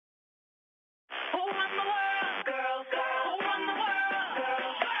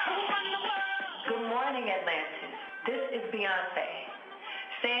morning, Atlantis. This is Beyonce.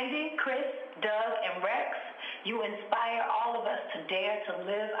 Sandy, Chris, Doug, and Rex, you inspire all of us to dare to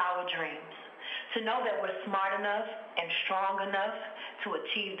live our dreams, to know that we're smart enough and strong enough to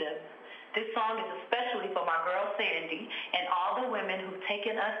achieve them. This song is especially for my girl Sandy and all the women who've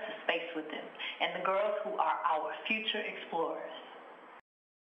taken us to space with them, and the girls who are our future explorers.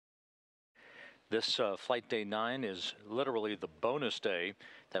 This Flight Day 9 is literally the bonus day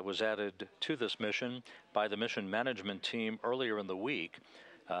that was added to this mission by the mission management team earlier in the week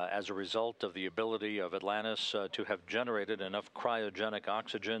as a result of the ability of Atlantis to have generated enough cryogenic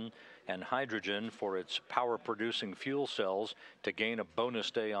oxygen and hydrogen for its power-producing fuel cells to gain a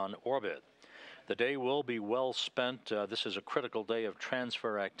bonus day on orbit. The day will be well spent. This is a critical day of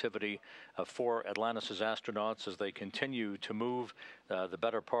transfer activity for Atlantis' astronauts as they continue to move the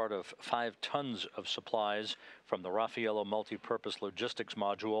better part of 5 tons of supplies from the Raffaello Multipurpose Logistics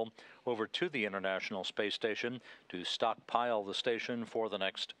Module over to the International Space Station to stockpile the station for the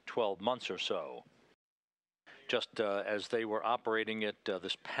next 12 months or so. Just as they were operating it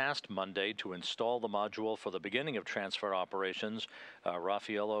this past Monday to install the module for the beginning of transfer operations,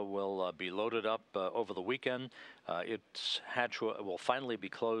 will be loaded up over the weekend. Its hatch will finally be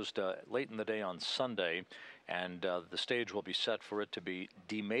closed late in the day on Sunday, and the stage will be set for it to be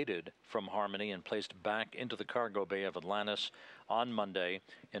demated from Harmony and placed back into the cargo bay of Atlantis on Monday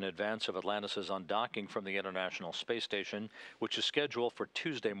in advance of Atlantis' undocking from the International Space Station, which is scheduled for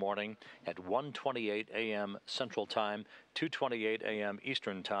Tuesday morning at 1:28 a.m. Central Time, 2:28 a.m.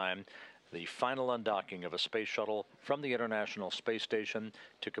 Eastern Time, the final undocking of a space shuttle from the International Space Station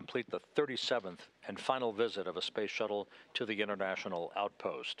to complete the 37th and final visit of a space shuttle to the International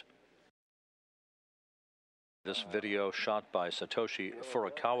Outpost. This video shot by Satoshi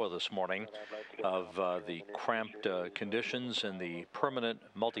Furukawa this morning of the cramped conditions in the permanent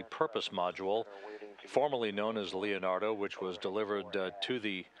multi-purpose module, formerly known as Leonardo, which was delivered to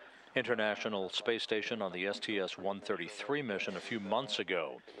the International Space Station on the STS-135 mission a few months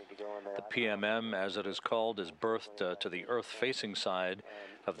ago. The PMM, as it is called, is berthed to the Earth-facing side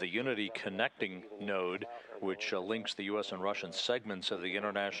of the Unity connecting node, which links the U.S. and Russian segments of the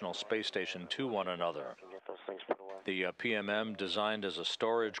International Space Station to one another. The PMM, designed as a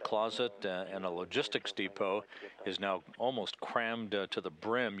storage closet and a logistics depot, is now almost crammed to the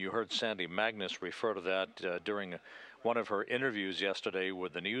brim. You heard Sandy Magnus refer to that during one of her interviews yesterday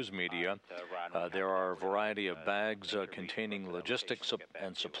with the news media. There are a variety of bags containing logistics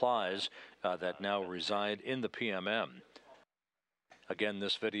and supplies that now reside in the PMM. Again,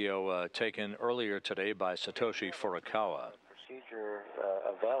 this video taken earlier today by Satoshi Furukawa. Procedure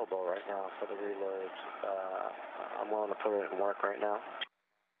available right now for the reloads. I'm willing to put it in work right now.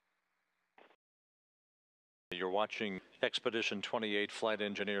 You're watching Expedition 28 flight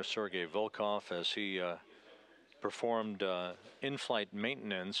engineer Sergei Volkov as he performed in-flight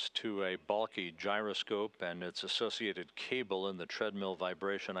maintenance to a bulky gyroscope and its associated cable in the treadmill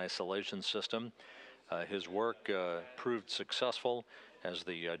vibration isolation system. His work proved successful as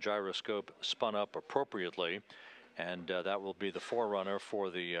the gyroscope spun up appropriately, and that will be the forerunner for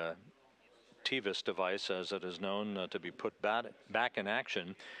the TVIS device, as it is known, to be put back in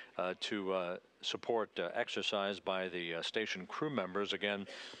action to support exercise by the station crew members. Again,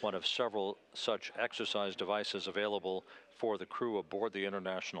 one of several such exercise devices available for the crew aboard the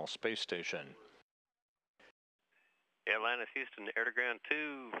International Space Station. Atlantis, Houston, air to ground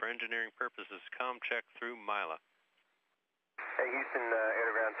 2 for engineering purposes. Com check through Mila. Hey, Houston, air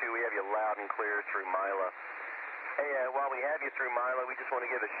to ground 2, we have you loud and clear through Mila. Hey, while we have you through Mila, we just want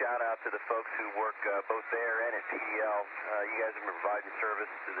to give a shout-out to the folks who work both there and at PDL. You guys have been providing service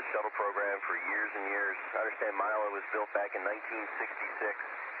to the shuttle program for years and years. I understand Mila was built back in 1966,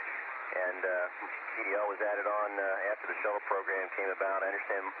 and PDL was added on after the shuttle program came about. I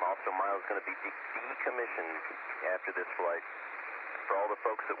understand also Mila is going to be decommissioned after this flight. For all the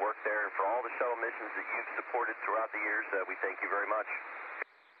folks that work there and for all the shuttle missions that you've supported throughout the years, we thank you very much.